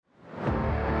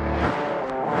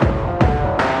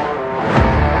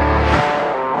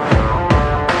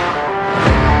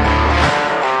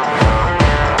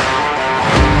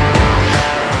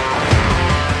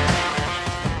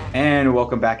and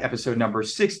welcome back. Episode number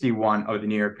 61 of the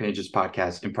New York Rangers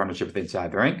podcast in partnership with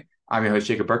Inside the Rink. I'm your host,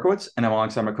 Jacob Berkowitz, and I'm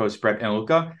alongside my co-hosts, Brett and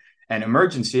Luca. An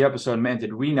emergency episode, man,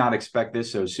 did we not expect this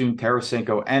so soon?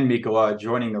 Tarasenko and Mikkola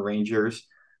joining the Rangers.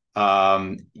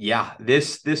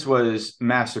 This was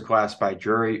masterclass by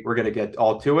Drury. We're going to get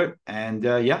all to it, and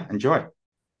enjoy.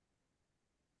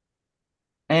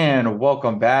 And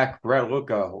welcome back, Brett,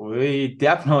 Luca. We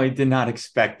definitely did not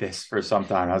expect this for some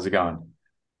time. How's it going?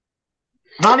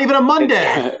 Not even a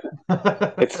Monday.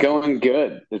 It's going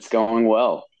good. It's going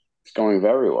well. It's going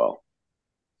very well.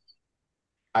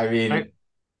 I mean,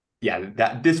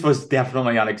 this was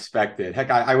definitely unexpected.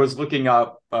 Heck, I was looking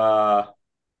up all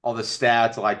the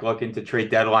stats, like looking to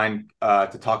trade deadline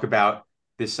to talk about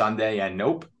this Sunday, and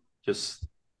nope, just.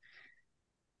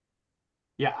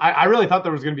 Yeah, I really thought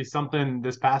there was going to be something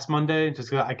this past Monday, just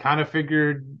because I kind of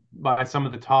figured by some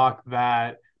of the talk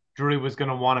that Drury was going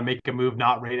to want to make a move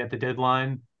not right at the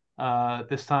deadline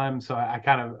this time. So I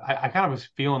kind of was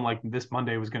feeling like this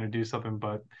Monday was going to do something,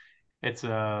 but it's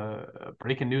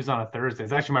breaking news on a Thursday.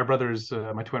 It's actually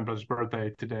my twin brother's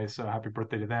birthday today, so happy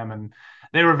birthday to them. And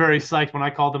they were very psyched when I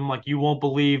called them, like, you won't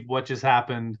believe what just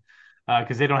happened,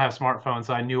 because they don't have smartphones.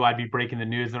 So I knew I'd be breaking the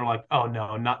news. They're like, oh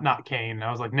no, not Kane. I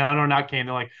was like, no, not Kane.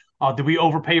 They're like, oh, did we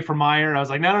overpay for Meyer? I was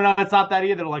like, no, it's not that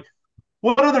either. They're like,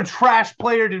 what other trash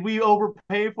player did we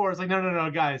overpay for? It's like,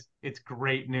 no, guys, it's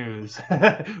great news.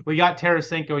 We got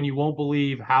Tarasenko, and you won't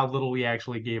believe how little we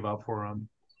actually gave up for him.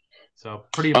 So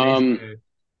pretty amazing.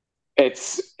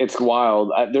 It's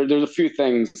wild. There's a few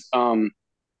things. I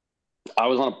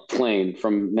was on a plane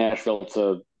from Nashville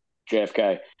to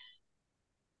JFK,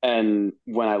 and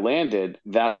when I landed,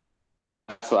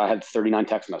 so I had 39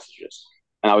 text messages,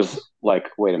 and I was like,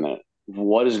 wait a minute.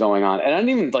 What is going on? And I didn't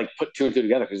even put two and two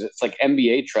together because it's like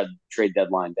NBA trade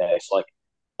deadline day. So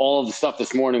all of the stuff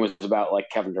this morning was about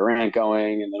Kevin Durant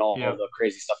going, and then all of the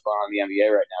crazy stuff going on in the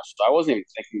NBA right now. So I wasn't even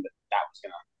thinking that was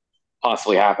going to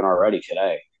possibly happen already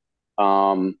today.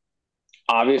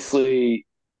 Obviously,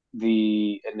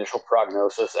 the initial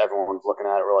prognosis, everyone's looking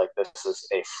at it. We're like, this is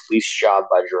a fleece job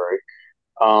by Drury.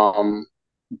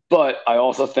 But I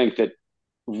also think that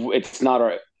it's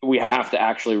not we have to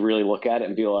actually really look at it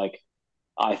and be like,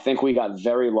 I think we got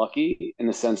very lucky in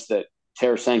the sense that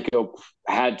Tarasenko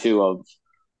had to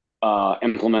have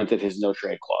implemented his no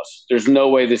trade clause. There's no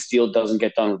way this deal doesn't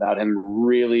get done without him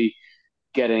really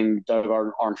getting Doug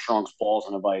Armstrong's balls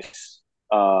in a vice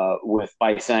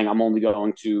by saying, I'm only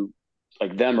going to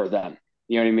them or them.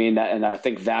 You know what I mean? And I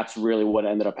think that's really what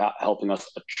ended up helping us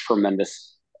a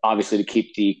tremendous, obviously, to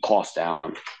keep the cost down.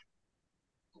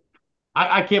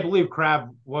 I can't believe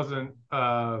Crab wasn't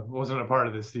a part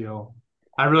of this deal.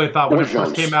 I really thought when it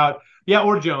first came out,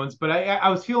 or Jones, but I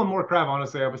was feeling more Crab,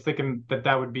 honestly. I was thinking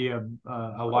that would be a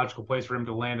logical place for him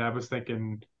to land. I was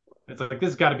thinking it's like, this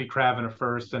has got to be Crab in a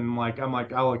first, and I'm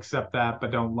like, I'll accept that,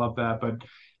 but don't love that. But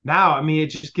now, I mean, it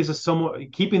just gives us so more.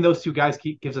 Keeping those two guys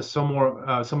gives us so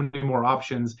many more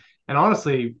options. And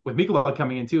honestly, with Mikkola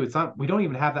coming in too, we don't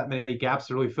even have that many gaps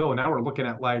to really fill. And now we're looking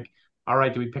at all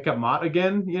right, do we pick up Mott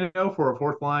again, for a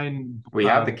fourth line? We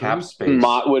have the cap space.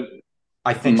 Mott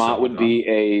would be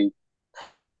a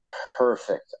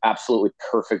absolutely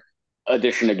perfect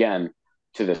addition again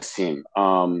to this team.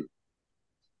 And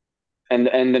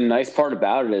the nice part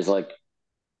about it is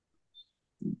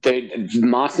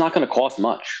Mott's not going to cost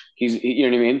much. You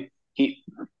know what I mean? He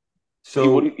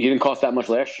didn't cost that much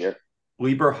last year.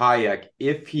 Lieber Hayek,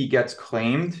 if he gets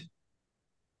claimed,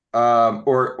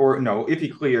 if he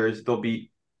clears, there'll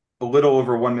be a little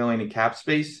over 1 million in cap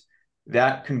space.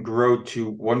 That can grow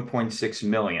to 1.6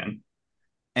 million.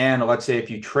 And let's say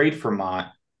if you trade for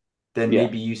Mott, then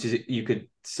maybe you could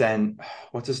send,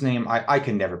 what's his name? I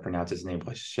can never pronounce his name.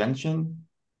 Lecision.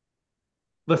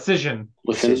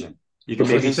 You can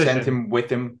maybe send him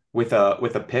with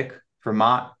a pick for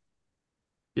Mott.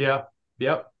 Yeah.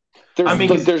 Yep.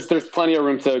 There's plenty of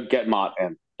room to get Mott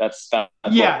in. That's all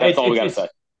we got to say.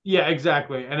 Yeah,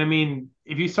 exactly. And I mean,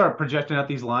 if you start projecting out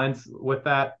these lines with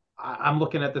that, I'm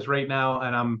looking at this right now,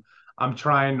 and I'm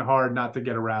trying hard not to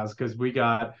get aroused, because we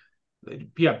got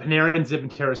Panarin, Zip, and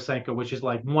Tarasenko, which is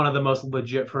one of the most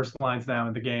legit first lines now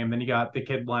in the game. Then you got the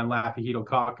kid line, Lafayette,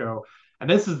 Kakko. And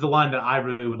this is the line that I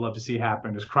really would love to see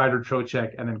happen, is Kreider,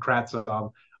 Trocheck, and then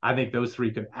Kravtsov. I think those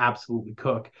three could absolutely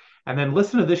cook. And then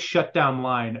listen to this shutdown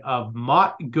line of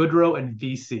Mott, Goodrow, and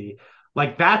VC.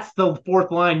 That's the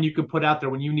fourth line you could put out there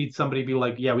when you need somebody to be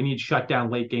like, we need shutdown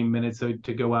late game minutes to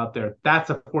go out there. That's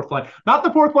a fourth line. Not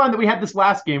the fourth line that we had this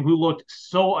last game, who looked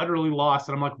so utterly lost.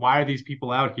 And I'm like, why are these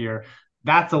people out here?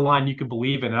 That's a line you can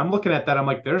believe in. And I'm looking at that. I'm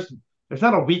like, there's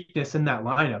not a weakness in that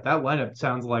lineup. That lineup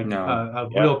sounds like a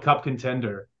real cup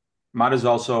contender. Mott is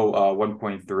also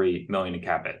 1.3 million in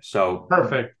cap hit. So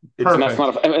Perfect. it's And that's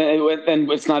Perfect. not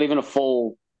and it's not even a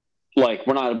full, like,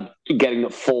 we're not getting the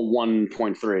full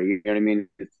 1.3. You know what I mean?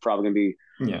 It's probably gonna be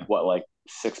yeah. what, like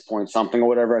 6 point something or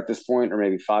whatever at this point, or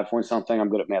maybe 5 point something. I'm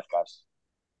good at math, guys.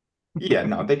 Yeah,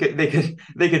 no, they could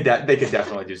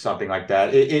definitely do something like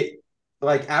that.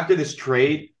 Like after this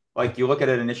trade, like you look at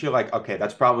it initially, like okay,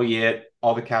 that's probably it.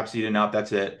 All the cap's eaten up,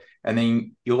 that's it. And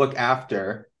then you look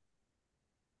after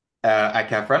at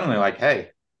cap friendly, like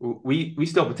hey, we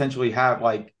still potentially have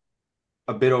like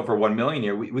a bit over 1 million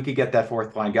here. We could get that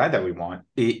fourth line guy that we want.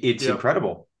 It's Yep.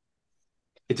 incredible.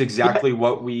 It's Yeah. exactly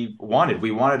what we wanted.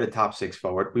 We wanted a top six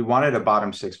forward. We wanted a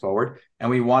bottom six forward, and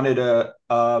we wanted a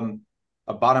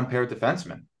bottom pair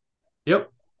defenseman.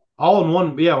 Yep. All in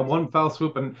one, yeah, one foul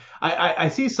swoop. And I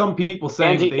see some people And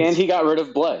saying that he got rid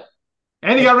of Blay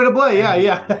and he got rid of Blay. Yeah, And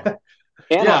yeah.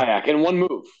 and Yeah. Hayak in one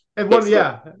move, And one,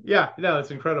 basically. yeah, no,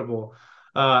 it's incredible.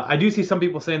 I do see some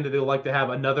people saying that they would like to have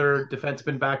another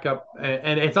defenseman backup,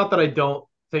 and it's not that I don't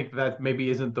think that maybe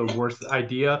isn't the worst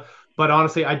idea, but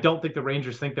honestly, I don't think the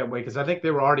Rangers think that way because I think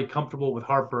they were already comfortable with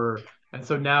Harper, and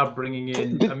so now bringing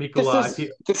in Mikula, I feel,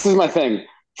 This is my thing.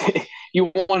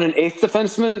 You want an eighth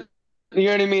defenseman? You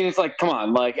know what I mean? It's like, come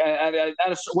on, like,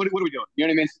 what are we doing? You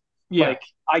know what I mean? yeah. Like,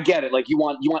 I get it. Like, you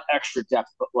want extra depth,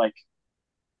 but like,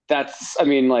 that's, I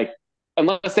mean, like,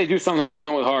 unless they do something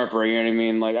with Harper, you know what I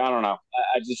mean? Like, I don't know.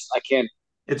 I can't.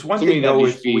 it's one To me, thing that'd though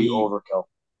just if be we overkill.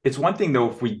 it's one thing though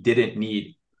if we didn't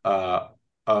need a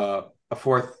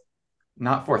fourth,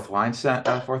 not fourth line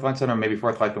center, maybe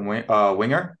fourth line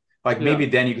winger. Like Yeah. maybe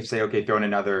then you could say okay, throw in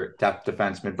another depth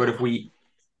defenseman. But if we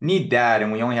need that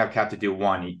and we only have cap to do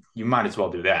one, you might as well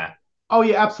do that. Oh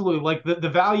yeah, absolutely. Like the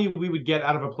value we would get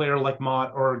out of a player like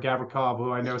Mott or Gavrikov,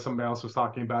 who I know somebody else was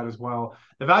talking about as well.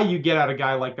 The value you get out of a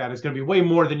guy like that is going to be way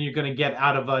more than you're going to get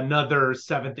out of another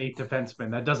seventh, eighth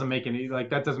defenseman. That doesn't make any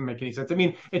sense. I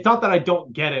mean, it's not that I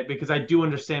don't get it because I do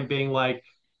understand being like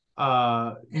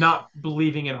not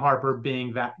believing in Harper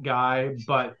being that guy,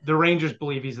 but the Rangers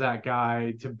believe he's that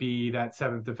guy to be that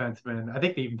seventh defenseman. I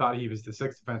think they even thought he was the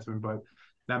sixth defenseman, but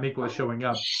now Mikla is showing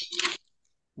up.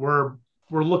 We're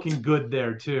we're looking good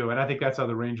there too. And I think that's how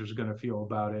the Rangers are going to feel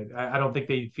about it. I don't think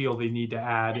they feel they need to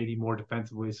add any more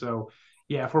defensively. So,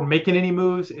 yeah, if we're making any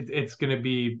moves, it's going to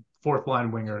be fourth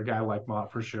line winger, a guy like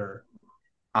Mott for sure.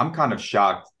 I'm kind of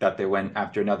shocked that they went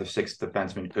after another sixth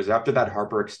defenseman because after that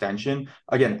Harper extension,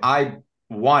 again, I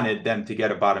wanted them to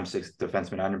get a bottom six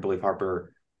defenseman. I didn't believe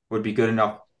Harper would be good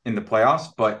enough in the playoffs,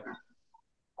 but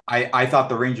I thought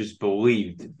the Rangers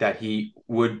believed that he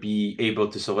would be able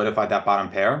to solidify that bottom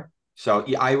pair. So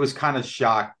yeah, I was kind of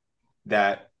shocked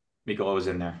that Mikolo was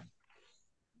in there.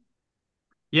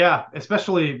 Yeah,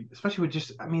 especially with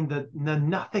just I mean the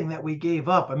nothing that we gave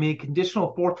up. I mean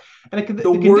conditional fourth and The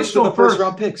the worst of the conditional first first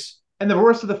round picks. and the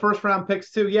rest of the first round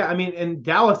picks too. Yeah, I mean, and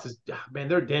Dallas is man,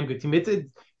 they're a damn good team. It's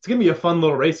gonna be a fun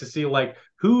little race to see like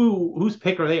whose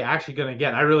pick are they actually gonna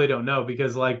get. I really don't know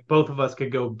because like both of us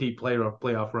could go deep playoff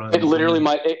It runs literally and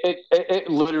might. It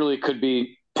literally could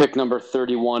be pick number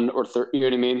 31 or 30. You know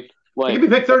what I mean? it could be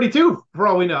Like, pick 32 for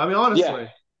all we know. I mean, yeah, honestly,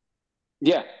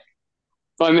 yeah.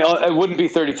 I mean, it wouldn't be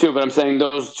 32, but I'm saying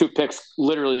those two picks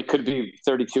literally could be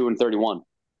 32 and 31.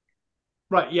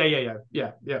 right?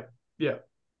 Yeah.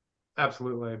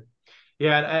 Absolutely.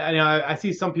 Yeah, and I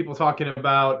see some people talking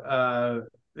about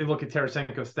they look at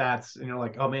Tarasenko stats and you're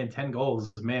like, oh man, 10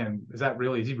 goals, man, is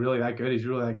he really that good? He's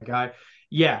really that guy.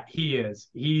 Yeah, he is.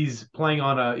 He's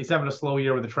having a slow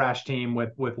year with a trash team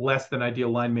with less than ideal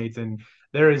line mates, and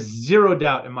there is zero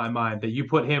doubt in my mind that you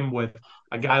put him with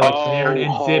a guy like Panarin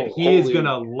and Zip, he is Holy!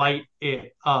 gonna light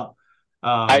it up.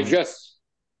 I Um, just,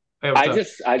 hey, what's up?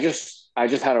 I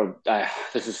just had a.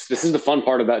 This is the fun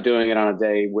part about doing it on a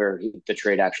day where the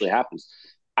trade actually happens.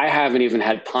 I haven't even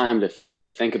had time to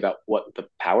think about what the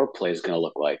power play is going to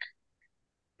look like.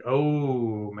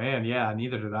 Oh man, yeah,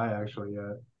 neither did I actually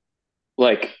yet.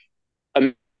 Like,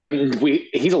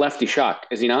 he's a lefty shot,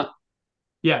 is he not?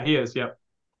 Yeah, he is. Yep.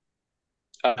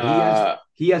 He has Uh,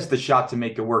 he has the shot to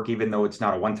make it work, even though it's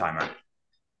not a one timer.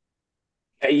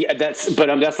 yeah, that's what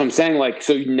I'm saying. Like,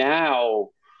 so now,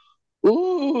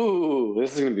 ooh,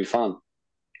 this is gonna be fun.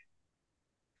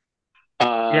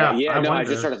 Yeah, Yeah, I no, I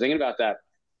just wonder. started thinking about that.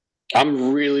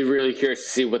 I'm really, really curious to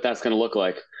see what that's gonna look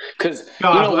like. Because you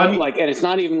God, know I what, mean, like, and it's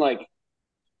not even like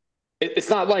it's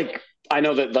not like I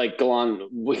know that like Galan,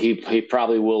 he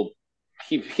probably will.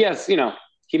 He has,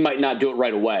 he might not do it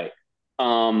right away.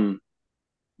 Um,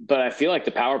 but I feel like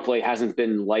the power play hasn't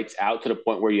been lights out to the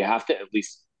point where you have to at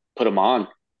least put him on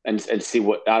and see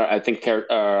what I think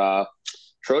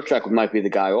Trocheck might be the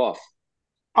guy off.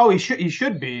 Oh, he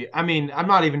should be. I mean, I'm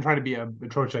not even trying to be a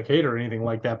Trocheck hater or anything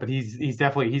like that, but he's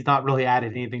definitely he's not really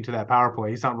added anything to that power play.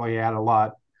 He's not really added a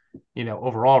lot,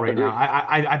 overall right now.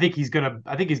 Agree. I think he's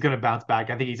gonna bounce back.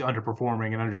 I think he's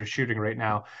underperforming and undershooting right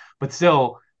now. But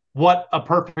still, what a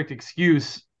perfect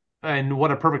excuse and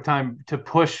what a perfect time to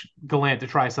push Gallant to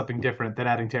try something different than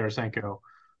adding Tarasenko.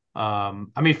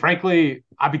 I mean, frankly,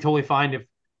 I'd be totally fine if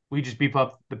we just beef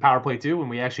up the power play too, and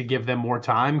we actually give them more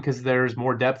time because there's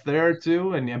more depth there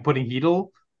too, and putting Heedle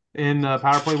in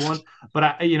power play one. But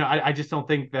I just don't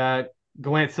think that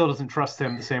Gallant still doesn't trust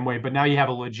him the same way. But now you have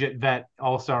a legit vet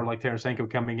all star like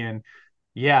Tarasenko coming in.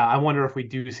 Yeah, I wonder if we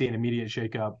do see an immediate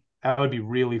shakeup. That would be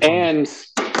really fun to see.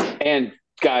 And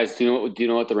guys, do you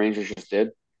know what the Rangers just did?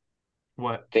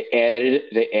 What? They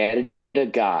added a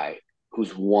guy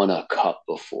who's won a cup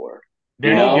before.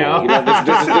 There you go. This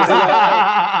is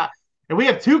And we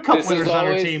have two cup this is winners on our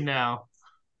always. team now.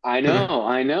 I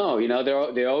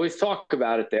know. They always talk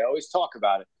about it. They always talk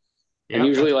about it, and Yep,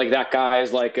 usually that's like that guy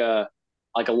is like a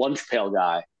lunch pail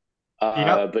guy.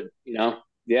 yep. But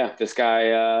yeah, this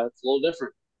guy it's a little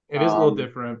different. It is a little Um,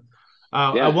 different.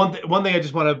 yeah, One thing I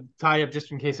just want to tie up,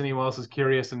 just in case anyone else is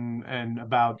curious and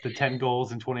about the 10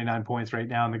 goals and 29 points right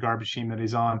now in the garbage team that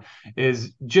he's on,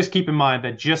 is just keep in mind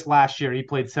that just last year he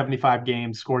played 75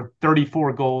 games, scored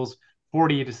 34 goals,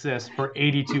 48 assists for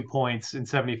 82 points in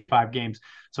 75 games.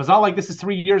 So it's not like this is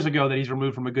 3 years ago that he's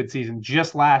removed from a good season.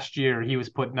 Just last year he was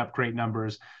putting up great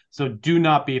numbers. So do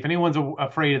not be, if anyone's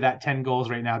afraid of that 10 goals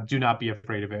right now, do not be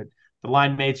afraid of it. The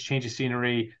line mates, change of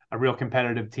scenery, a real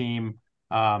competitive team.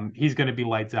 He's going to be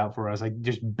lights out for us. I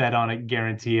just bet on it,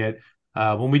 guarantee it.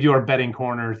 When we do our betting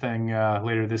corner thing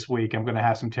later this week, I'm going to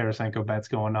have some Tarasenko bets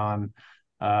going on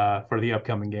for the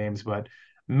upcoming games. But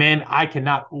man, I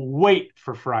cannot wait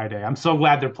for Friday. I'm so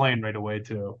glad they're playing right away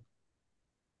too.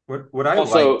 What I liked.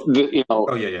 also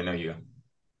Oh yeah, yeah, no, you.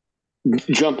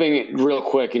 jumping real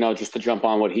quick, just to jump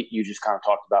on what you just kind of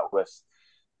talked about with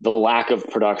the lack of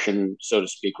production, so to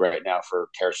speak, right now for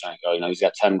Tarasenko. He's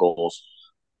got 10 goals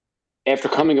after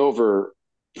coming over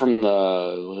from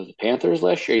the Panthers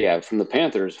last year. Yeah, from the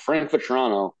Panthers, Frank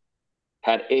Vetrano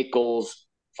had 8 goals,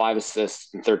 5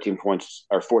 assists, and 13 points,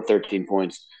 or for 13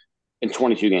 points in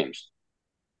 22 games.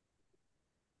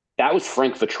 That was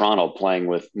Frank Vetrano playing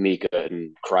with Mika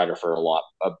and Kreider for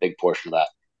a big portion of that.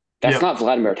 That's Yep. not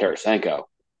Vladimir Tarasenko.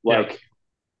 Yep. Like,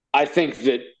 I think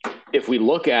that if we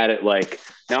look at it, like,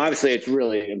 now obviously it's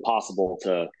really impossible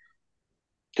to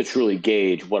truly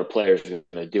gauge what a player is going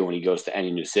to do when he goes to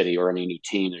any new city or any new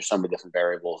team. There's so many different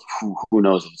variables. Who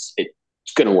knows if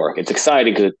it's going to work? It's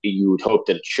exciting because you would hope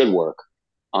that it should work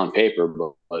on paper,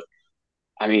 but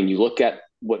I mean, you look at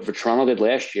what Vetrano did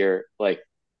last year. Like,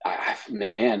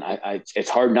 it's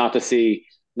hard not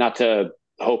to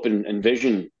hope and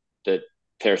envision that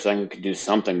Tarasenko could do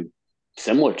something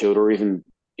similar to it, or even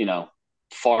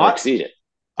far I, exceed it.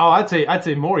 Oh, I'd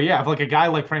say more. Yeah, if like a guy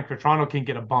like Frank Petrano can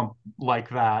get a bump like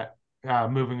that,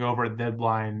 moving over the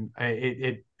deadline,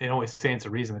 it always stands to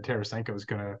reason that Tarasenko is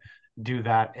going to do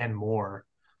that and more.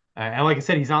 And like I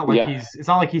said, Yeah, it's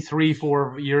not like he's 3,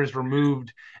 4 years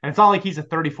removed, and it's not like he's a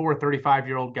 34,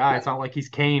 35-year-old guy. It's not like he's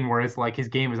Kane, where it's like his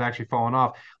game is actually falling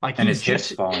off. Like And he his hips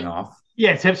just, falling off.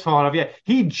 yeah, his hips falling off. Yeah,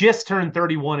 he just turned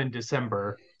 31 in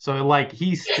December, so like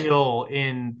he's still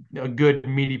in a good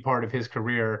meaty part of his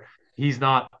career. He's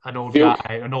not an old few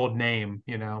guy, an old name.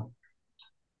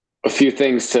 a few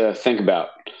things to think about.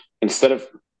 Instead of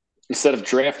instead of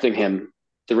drafting him,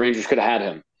 the Rangers could have had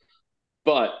him.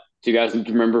 But do you guys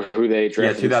remember who they Yeah,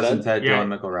 drafted instead? 2010 Yeah,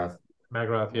 Dylan McIlrath.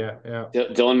 McGrath. Yeah, yeah.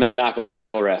 Dylan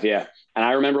McIlrath, yeah. And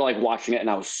I remember like watching it, and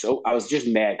I was just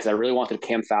mad because I really wanted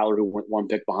Cam Fowler, who went one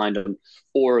pick behind him,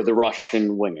 or the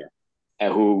Russian winger,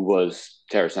 who was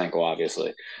Tarasenko,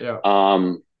 obviously. Yeah.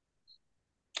 Um,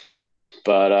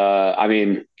 but I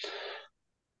mean,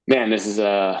 man, this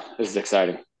is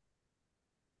exciting.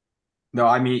 No,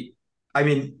 I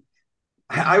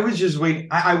was just waiting.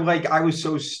 I was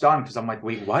so stunned because I'm like,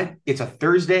 wait, what? It's a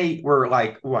Thursday. We're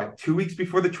like, what, 2 weeks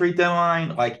before the trade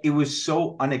deadline? Like, it was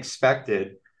so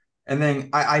unexpected. And then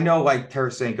I know like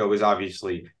Tarasenko is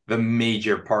obviously the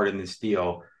major part in this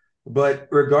deal. But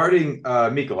regarding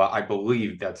Mikola, I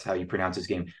believe that's how you pronounce his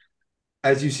game.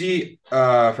 As you see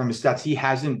from his stats, he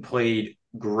hasn't played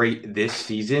great this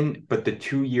season, but the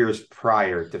 2 years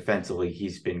prior defensively,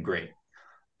 he's been great.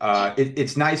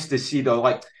 It's nice to see though.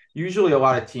 Like usually, a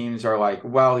lot of teams are like,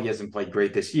 "Well, he hasn't played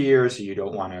great this year, so you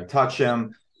don't want to touch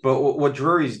him." But what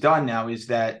Drury's done now is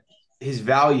that his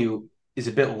value is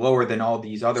a bit lower than all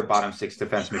these other bottom six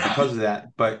defensemen because of that.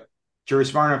 But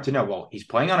Drury's smart enough to know, well, he's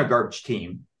playing on a garbage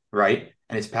team, right?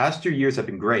 And his past 2 years have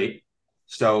been great.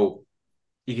 So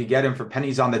you could get him for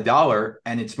pennies on the dollar,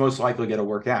 and it's most likely going to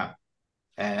work out.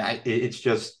 And it's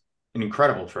just an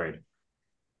incredible trade.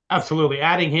 Absolutely.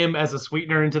 Adding him as a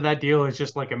sweetener into that deal is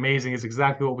just like amazing. Is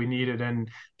exactly what we needed. And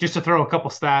just to throw a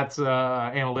couple stats,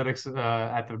 analytics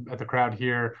at the crowd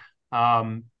here.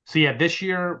 So yeah, this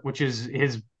year, which is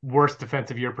his worst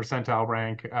defensive year percentile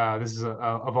rank. This is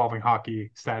a evolving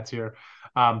hockey stats here.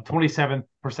 27th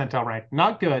percentile rank,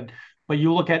 not good. But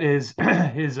you look at his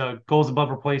his goals above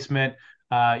replacement,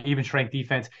 even strength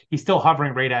defense. He's still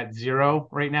hovering right at 0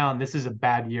 right now, and this is a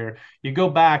bad year. You go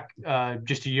back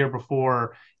just a year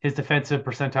before, his defensive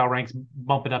percentile ranks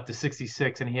bumping up to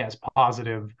 66, and he has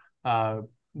positive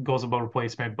goals above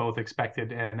replacement, both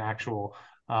expected and actual.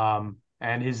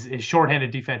 And his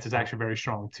shorthanded defense is actually very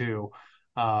strong too.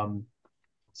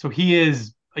 So he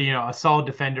is, a solid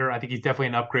defender. I think he's definitely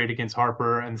an upgrade against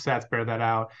Harper, and the stats bear that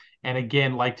out. And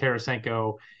again, like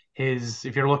Tarasenko,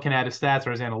 if you're looking at his stats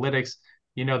or his analytics,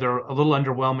 they're a little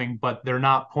underwhelming, but they're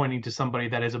not pointing to somebody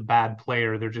that is a bad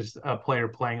player. They're just a player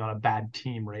playing on a bad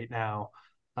team right now.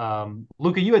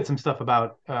 Luca, you had some stuff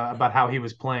about how he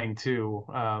was playing too,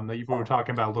 that you were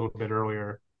talking about a little bit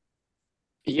earlier.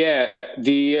 Yeah,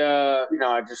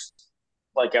 I just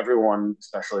like everyone,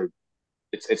 especially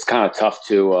it's kind of tough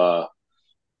to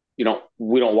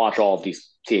we don't watch all of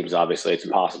these teams. Obviously, it's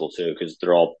impossible to because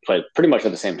they're all played pretty much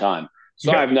at the same time.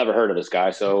 So Yeah, I've never heard of this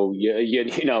guy. So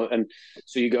and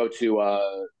so you go to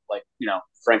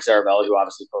Frank Saravelli, who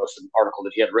obviously posted an article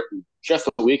that he had written just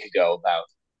a week ago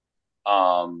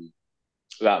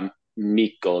about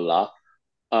Mikola.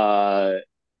 Uh,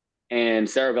 and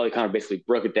Saravelli kind of basically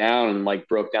broke it down and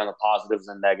broke down the positives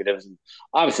and negatives. And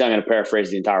obviously, I'm going to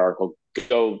paraphrase the entire article.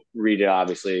 Go read it.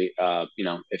 Obviously,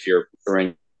 if you're a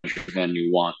Rangers fan,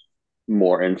 you want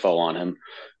more info on him.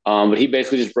 But he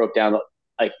basically just broke down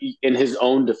in his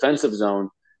own defensive zone,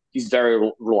 he's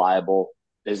very reliable.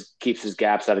 Keeps his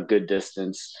gaps at a good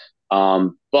distance.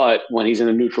 But when he's in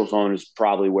the neutral zone, is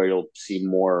probably where you'll see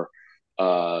more.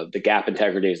 The gap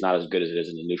integrity is not as good as it is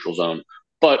in the neutral zone.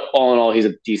 But all in all, he's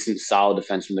a decent, solid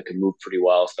defenseman that can move pretty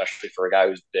well, especially for a guy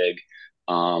who's big.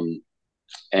 I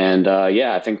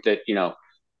think that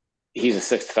he's a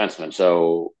sixth defenseman,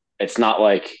 so it's not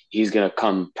like he's going to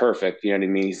come perfect. You know what I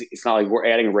mean? It's not like we're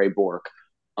adding Ray Bork.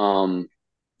 Um,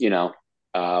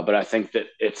 but I think that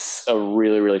it's a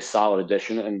really, really solid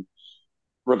addition. And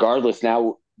regardless,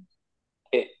 now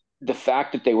it, the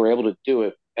fact that they were able to do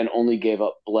it and only gave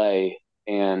up Blay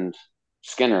and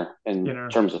Skinner in Skinner.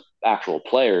 terms of actual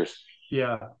players,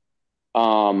 Yeah.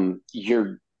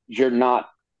 you're not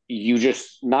you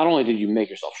just not only did you make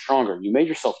yourself stronger, you made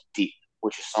yourself deep,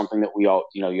 which is something that we all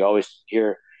you always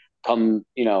hear come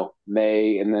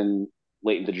May and then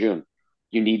late into June.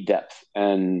 You need depth,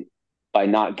 and by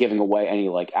not giving away any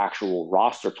actual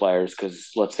roster players,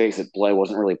 because let's face it, Blay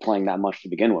wasn't really playing that much to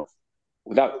begin with.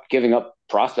 Without giving up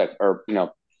prospect or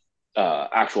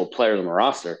actual players on the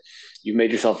roster, you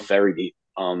made yourself very deep.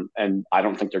 And I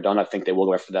don't think they're done. I think they will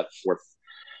go after that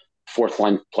fourth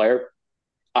line player.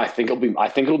 I think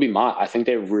it'll be Mott. I think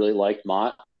they really liked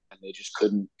Mott and they just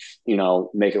couldn't,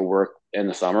 make it work in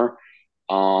the summer.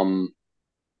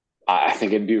 I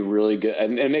think it'd be really good,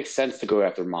 and it makes sense to go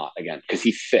after Mott again because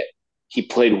he fit. He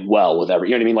played well with every.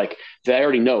 You know what I mean? Like they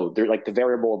already know they're the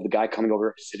variable of the guy coming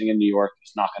over sitting in New York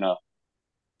is not gonna.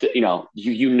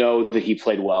 You know that he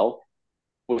played well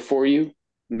before you,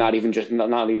 not even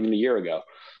a year ago.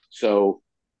 So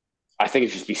I think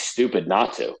it'd just be stupid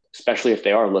not to, especially if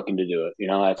they are looking to do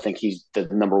it. I think he's the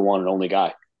number one and only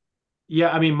guy.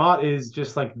 Yeah, I mean, Mott is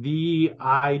just like the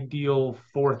ideal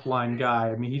fourth line guy.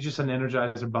 I mean, he's just an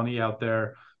energizer bunny out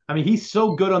there. I mean, he's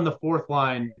so good on the fourth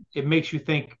line, it makes you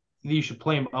think that you should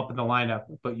play him up in the lineup,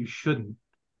 but you shouldn't.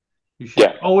 You should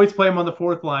Yeah, always play him on the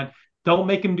fourth line. Don't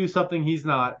make him do something he's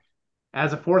not.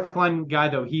 As a fourth line guy,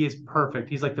 though, he is perfect.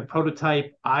 He's like the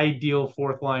prototype, ideal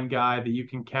fourth line guy that you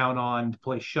can count on to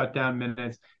play shutdown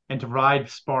minutes and to ride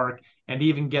spark and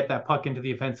even get that puck into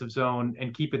the offensive zone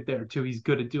and keep it there too. He's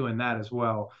good at doing that as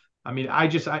well. I mean,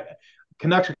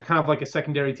 Canucks are kind of like a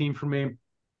secondary team for me.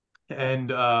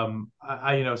 And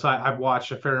I've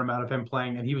watched a fair amount of him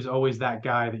playing, and he was always that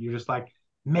guy that you're just like,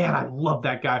 man, I love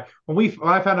that guy. When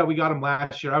I found out we got him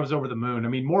last year, I was over the moon. I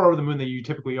mean, more over the moon than you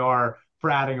typically are for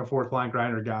adding a fourth line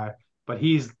grinder guy. But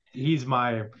he's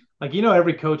my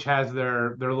every coach has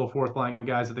their little fourth line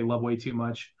guys that they love way too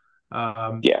much.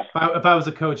 yeah, If I was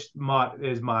a coach, Mott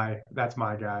is that's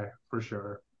my guy for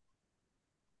sure.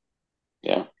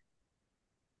 yeah.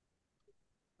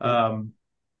 Oh,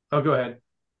 go ahead.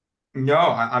 No,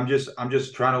 I'm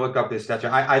just trying to look up this statue.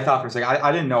 I thought for a second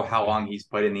I didn't know how long he's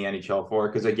played in the NHL for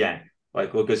because again,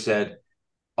 like Lucas said,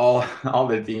 all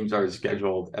the teams are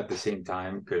scheduled at the same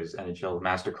time because NHL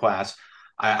Master Class.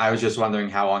 I was just wondering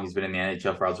how long he's been in the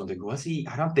NHL for. I was wondering, was he?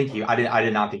 I don't think he. I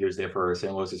did not think he was there for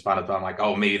St. Louis's final. But I'm like,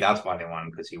 oh, maybe that's why they won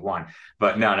because he won.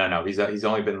 But no, no, no. He's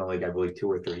only been in the league, I believe,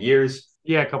 2 or 3 years.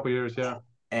 Yeah, a couple years. Yeah,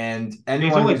 And and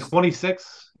he's anyone only who's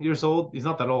 26 years old. He's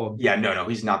not that old. yeah, no, no,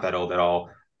 he's not that old at all.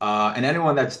 And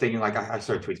anyone that's thinking like I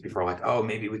started tweets before, like, oh,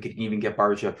 maybe we could even get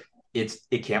Barbashev.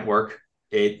 It can't work.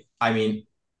 I mean,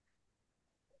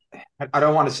 I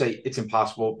don't want to say it's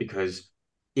impossible because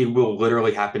it will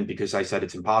literally happen because I said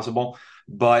it's impossible,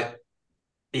 but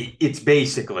it's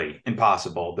basically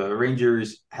impossible. The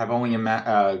Rangers have only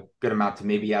a good amount to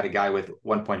maybe add a guy with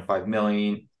 1.5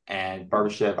 million, and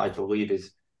Barbashev, I believe,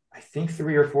 is I think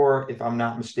 3 or 4, if I'm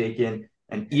not mistaken.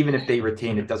 And even if they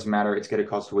retain, it doesn't matter. It's going to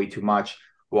cost way too much.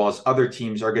 Whilst other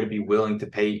teams are going to be willing to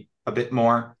pay a bit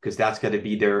more because that's going to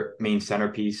be their main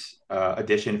centerpiece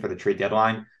addition for the trade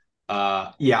deadline.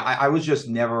 Yeah, I was just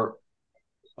never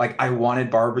like I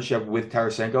wanted Barbashev with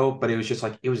Tarasenko, but it was just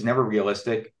like it was never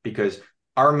realistic because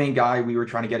our main guy we were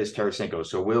trying to get is Tarasenko,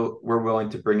 so we're willing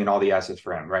to bring in all the assets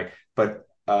for him, right? But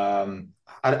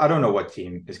I don't know what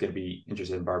team is going to be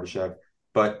interested in Barbashev,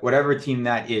 but whatever team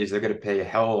that is, they're going to pay a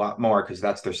hell of a lot more because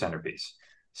that's their centerpiece.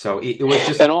 So it was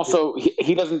just And also,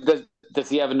 he doesn't. Does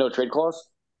he have a no trade clause?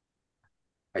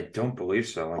 I don't believe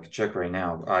so. I can check right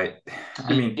now. I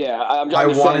mean, Yeah, I I'm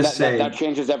just want saying to that say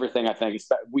changes everything. I think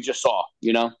we just saw.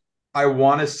 I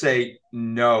want to say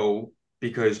no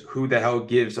because who the hell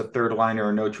gives a third liner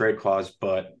a no trade clause?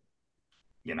 But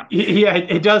you know, Yeah,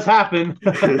 it does happen.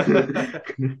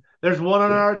 There's one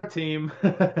on our team.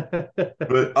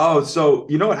 but oh, so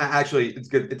you know what? Actually, it's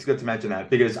good. It's good to mention that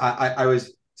because I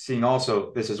was seeing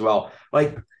also this as well.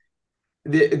 Like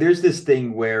there's this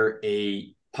thing where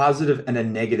a positive and a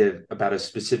negative about a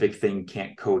specific thing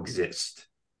can't coexist.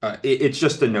 It's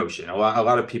just a notion. A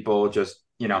lot of people just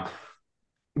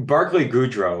Barclay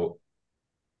Goodrow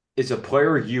is a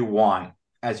player you want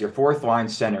as your fourth line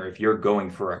center if you're going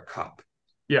for a cup.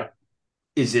 Yeah.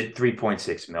 Is it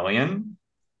 3.6 million?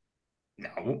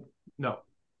 No. No.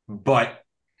 But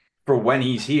for when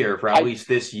he's here, for at I least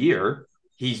this year,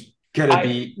 he's gonna I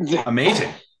be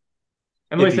amazing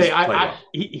And let if me say, he's played well.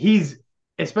 he's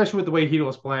especially with the way Hedo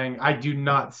is playing. I do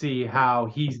not see how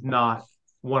he's not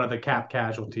one of the cap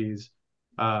casualties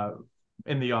uh,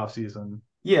 in the offseason.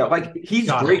 Yeah, like he's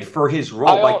Gotta great be. for his role.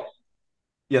 I Like, all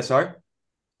yeah, sorry.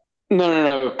 no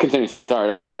no no continue.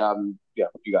 Sorry. Yeah,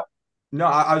 you got. No,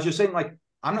 I was just saying, like,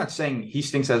 I'm not saying he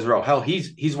stinks as a role. Hell,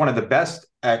 he's one of the best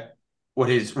at what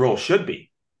his role should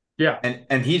be. Yeah,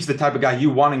 And he's the type of guy you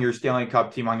want on your Stanley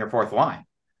Cup team on your fourth line.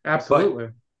 But absolutely.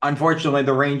 unfortunately,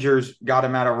 the Rangers got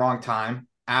him at a wrong time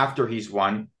after he's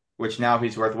won, which now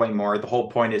he's worth way more. The whole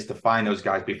point is to find those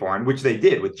guys beforehand, which they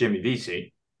did with Jimmy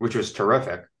Vesey, which was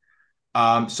terrific.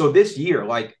 So this year,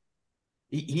 like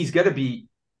he's going to be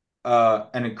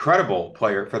an incredible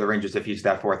player for the Rangers if he's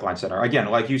that fourth line center. Again,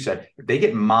 like you said, if they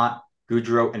get Mott,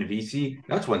 Goudreau, and Vesey,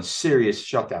 that's one serious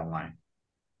shutdown line.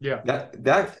 Yeah.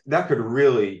 That could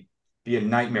really be a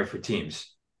nightmare for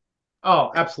teams.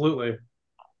 Oh, absolutely.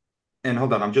 And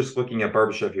hold on, I'm just looking at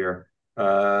Barbashev here.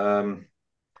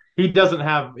 He doesn't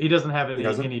have He any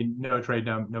doesn't. any no trade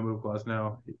no move clause.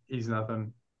 No, he's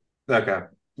nothing. Okay.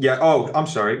 Yeah. Oh, I'm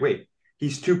sorry. Wait.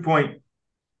 He's 2 point.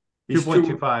 Two He's point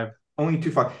two two five. only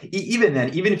 2.5. Even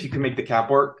then, even if you can make the cap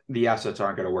work, the assets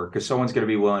aren't going to work because someone's going to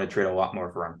be willing to trade a lot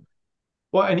more for him.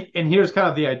 Well, and here's kind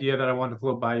of the idea that I wanted to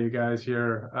float by you guys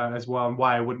here as well, and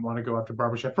why I wouldn't want to go after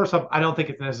Barbashev. First off, I don't think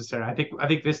it's necessary. I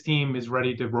think this team is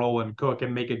ready to roll and cook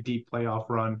and make a deep playoff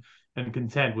run and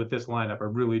contend with this lineup. I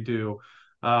really do.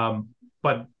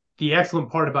 But the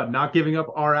excellent part about not giving up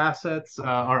our assets,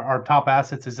 our top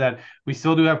assets, is that we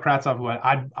still do have Kravtsov, who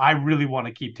I really want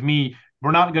to keep. To me,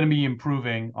 we're not going to be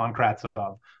improving on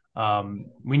Kravtsov.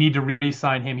 We need to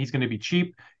re-sign him. He's going to be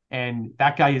cheap and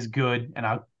that guy is good. And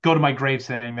I'll go to my grave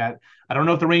saying that. I don't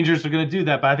know if the Rangers are going to do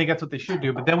that, but I think that's what they should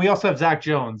do. But then we also have Zach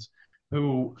Jones,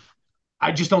 who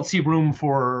I just don't see room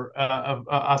for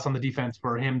us on the defense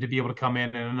for him to be able to come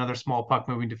in and another small puck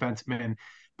moving defenseman.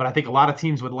 But I think a lot of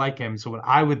teams would like him. So what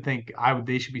I would think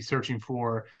they should be searching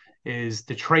for is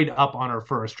to trade up on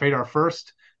trade our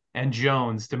first and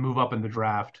Jones to move up in the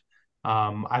draft.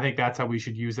 I think that's how we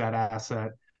should use that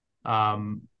asset.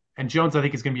 Um, and Jones, I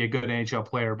think, is going to be a good NHL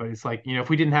player. But it's like, if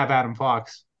we didn't have Adam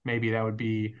Fox, maybe that would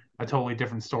be a totally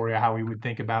different story of how we would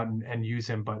think about and use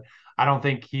him. But I don't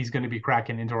think he's going to be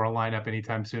cracking into our lineup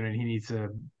anytime soon. And he needs to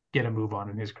get a move on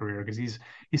in his career because he's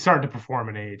starting to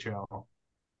perform in AHL.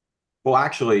 Well,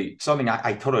 actually, something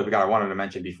I totally forgot I wanted to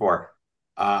mention before.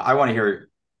 I want to hear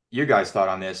your guys' thought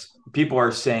on this. People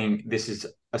are saying this is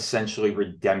essentially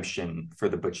redemption for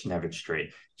the Buchnevich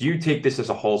trade. Do you take this as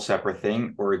a whole separate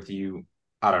thing, or do you?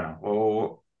 I don't know.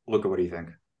 Oh, look at what do you think?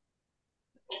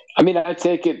 I mean, I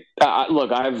take it.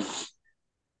 Look, I've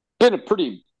been a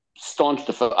pretty staunch.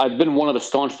 I've been one of the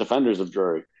staunch defenders of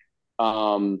Drury.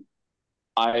 Um,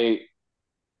 I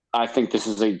I think this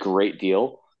is a great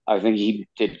deal. I think he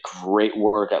did great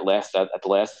work at the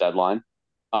last deadline.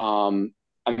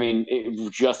 I mean,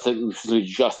 we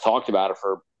just talked about it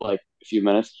for like a few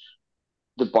minutes.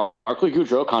 The Barkley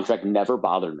Goudreau contract never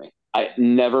bothered me. I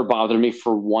never bothered me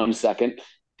for 1 second.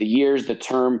 The years, the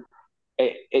term,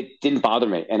 it didn't bother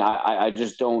me, and I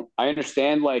just don't. I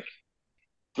understand like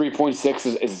 3.6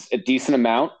 is a decent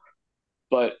amount,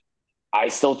 but I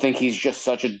still think he's just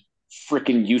such a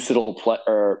freaking usable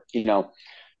or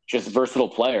just versatile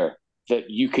player that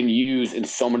you can use in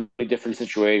so many different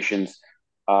situations.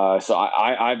 So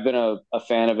I've been a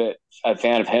fan of it, a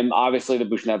fan of him. Obviously, the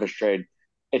Buchnevich trade,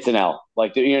 it's an L.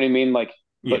 Like, you know what I mean? Like,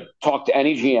 Yeah, but talk to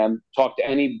any GM, talk to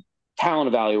any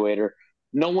talent evaluator.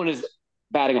 No one is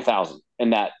batting 1,000 in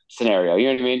that scenario. You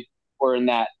know what I mean? Or in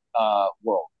that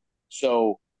world.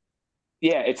 So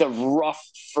yeah, it's a rough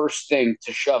first thing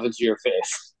to shove into your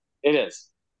face. It is,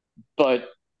 but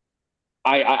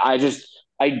I just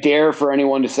I dare for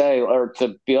anyone to say or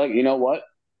to be like, you know what?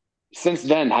 Since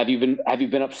then, have you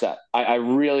been upset? I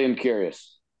really am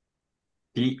curious.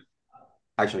 he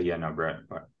actually, yeah, no, Brett.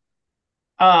 But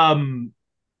Um,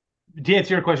 to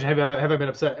answer your question, have I been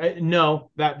upset?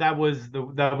 No, that was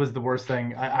the worst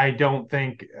thing. I don't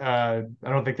think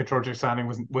the Trojan signing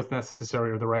was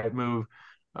necessary or the right move,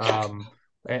 um,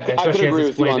 I could especially as agree it's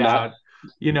with you played on that. out.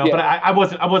 You know, but Yeah, I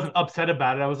wasn't upset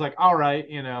about it. I was like, all right,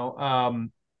 you know.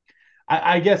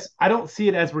 I guess I don't see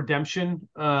it as redemption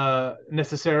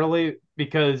necessarily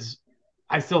because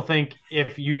I still think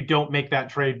if you don't make that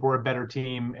trade, we're a better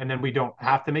team, and then we don't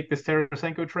have to make this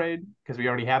Tarasenko trade because we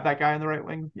already have that guy on the right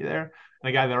wing there, and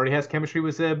a guy that already has chemistry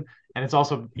with Zib, and it's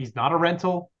also he's not a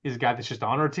rental; he's a guy that's just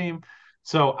on our team.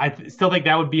 So still think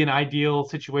that would be an ideal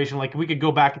situation. Like we could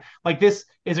go back. Like this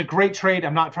is a great trade.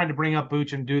 I'm not trying to bring up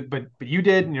Booch and do, but you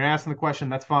did, and you're asking the question.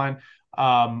 That's fine.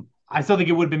 I still think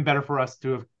it would have been better for us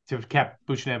to have kept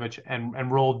Buchnevich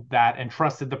and rolled that and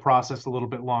trusted the process a little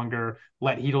bit longer.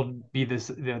 Let Heedle be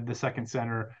the second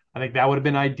center. I think that would have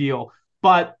been ideal.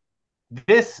 But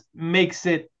this makes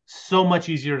it so much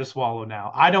easier to swallow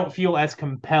now. I don't feel as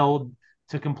compelled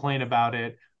to complain about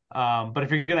it. But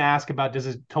if you're going to ask about does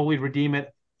it totally redeem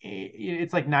it,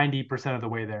 it's like 90% of the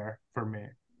way there for me.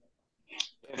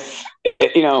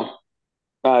 you know,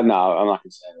 no, I'm not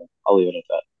gonna say that. I'll leave it at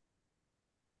that.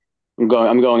 I'm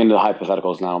going into the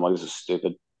hypotheticals now. I'm like, this is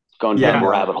stupid. Going yeah, down the Yeah. no,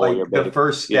 rabbit hole here, like the baby.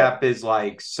 first Yeah, step is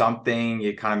like something,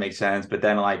 it kind of makes sense, but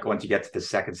then like once you get to the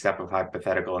second step of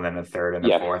hypothetical, and then the third and the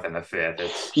yeah, fourth and the fifth,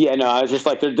 it's yeah. No, I was just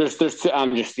like, I'm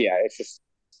just, yeah. It's just,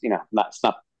 it's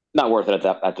not worth it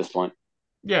at this point.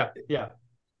 Yeah. Yeah.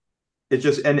 it's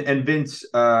just and Vince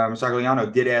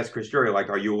Sagliano did ask Chris Drury, like,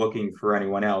 are you looking for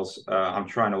anyone else? I'm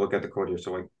trying to look at the quote here,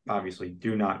 so like obviously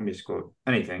do not misquote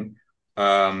anything.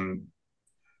 Um,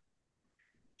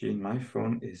 gee, my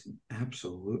phone is an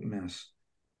absolute mess.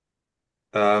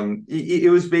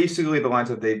 It was basically the lines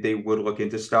of they would look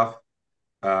into stuff.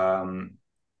 Um,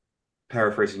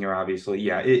 paraphrasing here, obviously,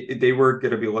 yeah, they were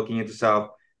going to be looking into stuff.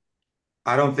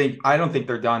 I don't think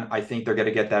they're done. I think they're going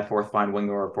to get that fourth line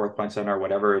winger or fourth line center, or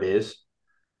whatever it is.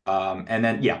 And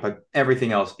then yeah, but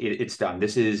everything else, it's done.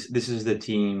 This is the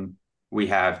team we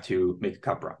have to make a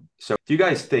cup run. So, do you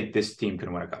guys think this team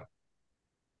can win a cup?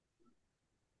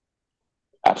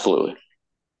 Absolutely.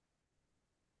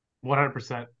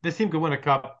 100%. This team could win a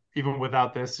cup even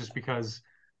without this, just because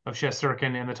of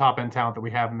Shesterkin and the top end talent that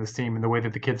we have in this team and the way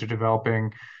that the kids are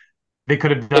developing. They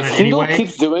could have done If it Heedle anyway.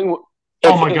 keeps doing,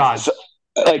 Oh if my if God. so,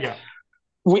 like Yeah.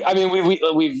 I mean, we've Wait,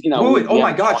 wait, oh we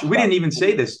my haven't gosh, talked we about didn't it. even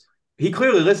say this. He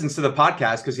clearly listens to the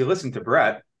podcast because he listened to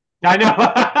Brett. I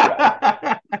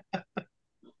Yeah. know.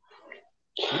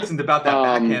 Listened about that Um.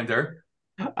 backhander.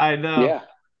 I know. Yeah.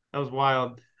 That was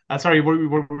wild. Sorry, what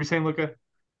were we saying, Luca?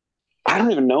 I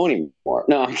don't even know anymore.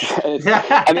 No, I'm just,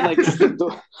 I mean, like just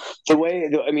the way.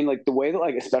 I mean, like the way that,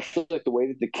 like, especially like the way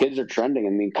that the kids are trending. I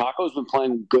mean, Kako's been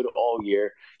playing good all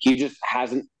year. He just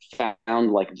hasn't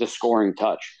found like the scoring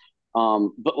touch.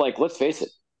 But like, let's face it,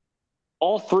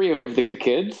 all three of the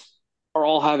kids are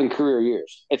all having career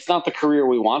years. It's not the career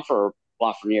we want for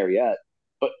Lafreniere yet,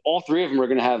 but all three of them are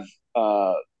going to have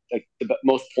like the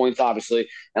most points, obviously,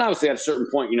 and obviously at a certain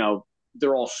point,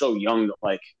 they're all so young that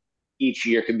like each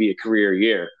year could be a career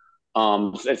year.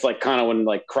 It's like kind of when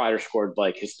like Kreider scored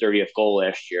like his 30th goal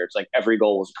last year. It's like every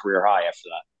goal was a career high after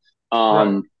that.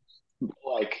 Right.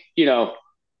 Like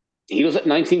he was at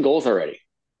 19 goals already.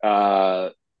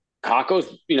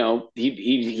 Kako's,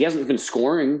 he hasn't been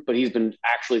scoring, but he's been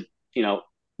actually,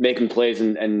 making plays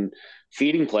and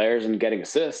feeding players and getting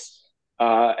assists.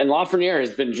 And Lafreniere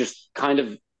has been just kind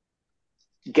of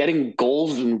getting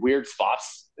goals in weird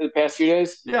spots in the past few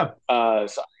days. Yeah.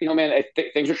 So man,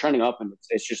 things are trending up, and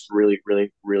it's just really,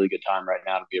 really, really good time right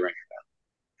now to be a Ranger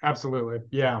fan. Absolutely.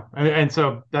 Yeah. And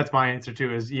so that's my answer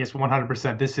too is yes,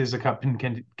 100%. This is a cup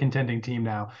contending team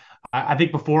now. I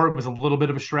think before it was a little bit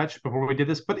of a stretch before we did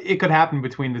this, but it could happen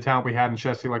between the talent we had in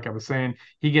Chesney, like I was saying.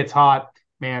 He gets hot,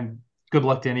 man, good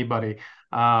luck to anybody.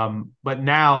 But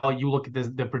now you look at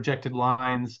the projected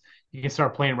lines, you can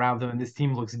start playing around them, and this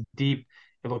team looks deep.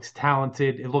 It looks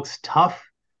talented. It looks tough.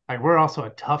 Like we're also a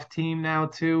tough team now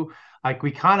too. Like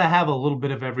we kind of have a little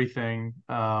bit of everything.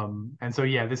 And so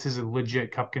yeah, this is a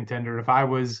legit cup contender. If I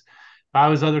was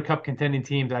other cup contending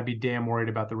teams, I'd be damn worried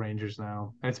about the Rangers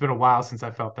now. And it's been a while since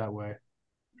I felt that way.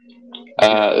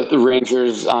 The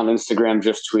Rangers on Instagram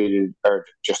just tweeted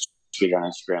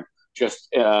on Instagram, just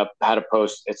had a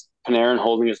post. It's Panarin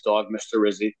holding his dog, Mr.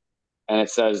 Rizzy, and it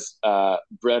says,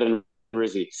 "Bread and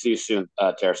Rizzy, see you soon,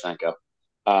 Tarasenko."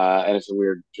 And it's a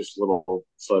weird, just little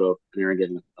photo of Panarin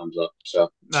giving a thumbs up. So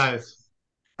Nice.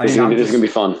 this is gonna be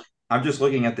fun. I'm just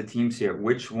looking at the teams here.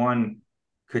 Which one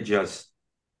could just?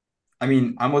 I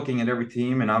mean, I'm looking at every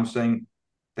team and I'm saying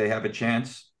they have a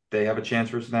chance. They have a chance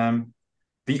versus them.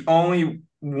 The only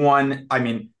one, I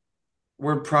mean,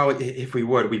 we're probably, if we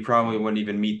probably wouldn't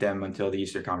even meet them until the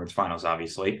Eastern Conference Finals,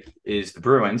 obviously, is the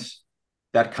Bruins.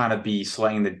 That kind of be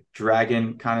slaying the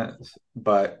dragon kind of,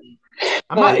 but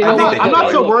I'm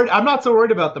not so worried. I'm not so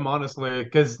worried about them, honestly,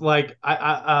 because like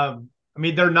I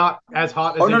mean, they're not as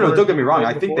hot as no, don't get me wrong.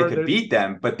 I think they could beat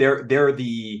them, but they're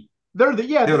the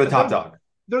top dog.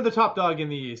 They're the top dog in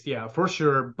the East, yeah, for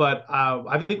sure. But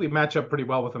I think we match up pretty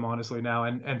well with them, honestly, now.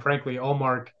 And frankly,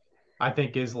 Allmark, I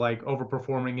think, is like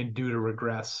overperforming and due to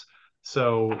regress.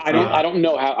 So I don't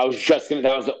know how. That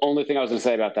was the only thing I was gonna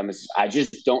say about them is I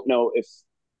just don't know if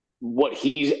what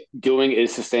he's doing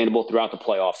is sustainable throughout the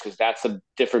playoffs because that's a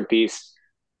different beast.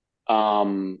 I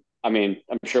mean,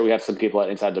 I'm sure we have some people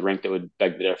inside the rink that would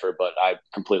beg to differ, but I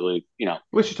completely,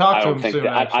 we should talk I to don't him think soon.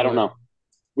 that. I don't know.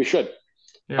 We should.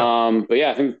 Yeah. But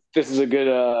yeah, I think this is a good.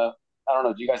 I don't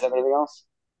know. Do you guys have anything else?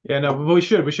 Yeah, no, but we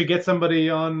should. We should get somebody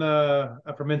on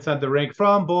from inside the rink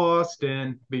from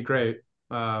Boston. Be great.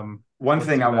 One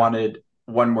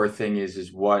more thing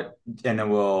is what, and then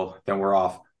we're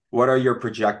off. What are your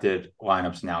projected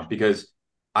lineups now? Because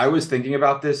I was thinking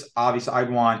about this. Obviously, I'd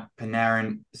want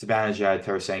Panarin, Zibanejad,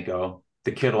 Tarasenko,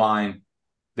 the kid line,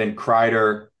 then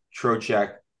Kreider,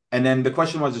 Trocheck, and then the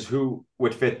question was who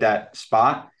would fit that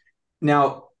spot.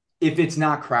 Now, if it's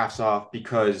not Kravtsov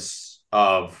because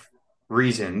of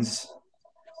reasons,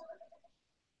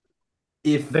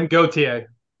 then Gauthier.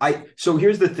 So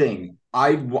here's the thing.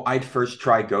 I'd first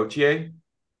try Gauthier,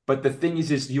 but the thing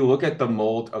is you look at the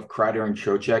mold of Kreider and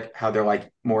Trocheck, how they're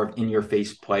like more of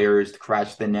in-your-face players,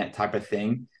 crash the net type of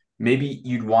thing. Maybe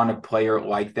you'd want a player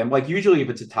like them. Like usually if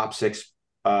it's a top six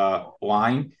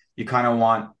line, you kind of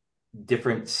want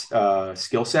different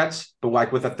skill sets. But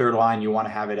like with a third line, you want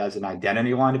to have it as an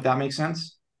identity line, if that makes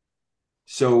sense.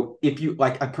 So if you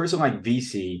like a person like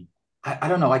VC, I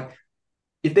don't know, like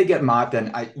if they get Mott,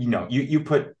 then you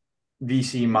put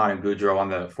VC, Mott, and Goudreau on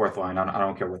the fourth line. I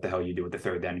don't care what the hell you do with the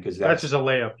third then because that's just a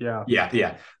layup. Yeah.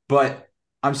 Yeah. But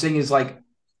I'm saying is like,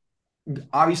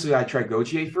 obviously I try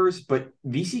Gauthier first, but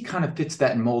VC kind of fits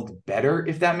that mold better,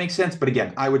 if that makes sense. But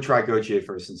again, I would try Gauthier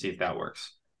first and see if that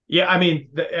works. Yeah, I mean,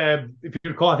 if you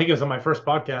recall, I think it was on my first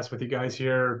podcast with you guys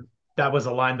here. That was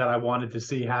a line that I wanted to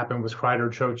see happen was Kreider,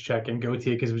 Trocheck, and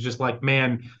Gauthier because it was just like,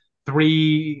 man,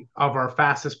 three of our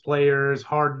fastest players,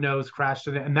 hard nose, crashed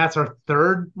in it, and that's our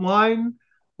third line.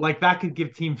 Like that could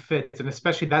give team fits, and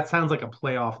especially that sounds like a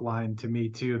playoff line to me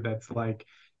too. That's like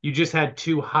you just had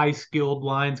two high skilled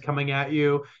lines coming at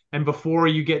you, and before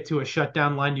you get to a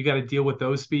shutdown line, you got to deal with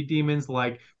those speed demons.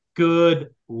 Like, good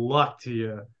luck to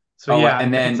you. So yeah,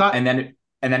 and then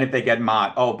if they get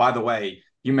Mott, oh, by the way,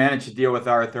 you managed to deal with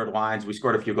our third lines. We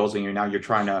scored a few goals in you. Now you're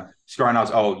trying to score on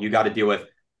us. Oh, you got to deal with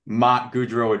Mott,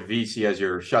 Goudreau, and VC as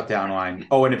your shutdown line.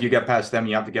 Oh, and if you get past them,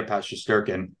 you have to get past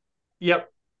Shesterkin.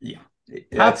 Yep. Yeah.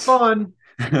 Have fun.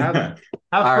 Have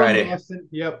fun, Boston.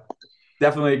 Yep.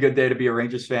 Definitely a good day to be a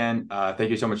Rangers fan.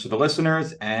 Thank you so much to the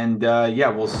listeners. And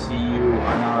we'll see you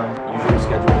on our usually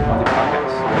scheduled Monday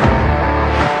podcast.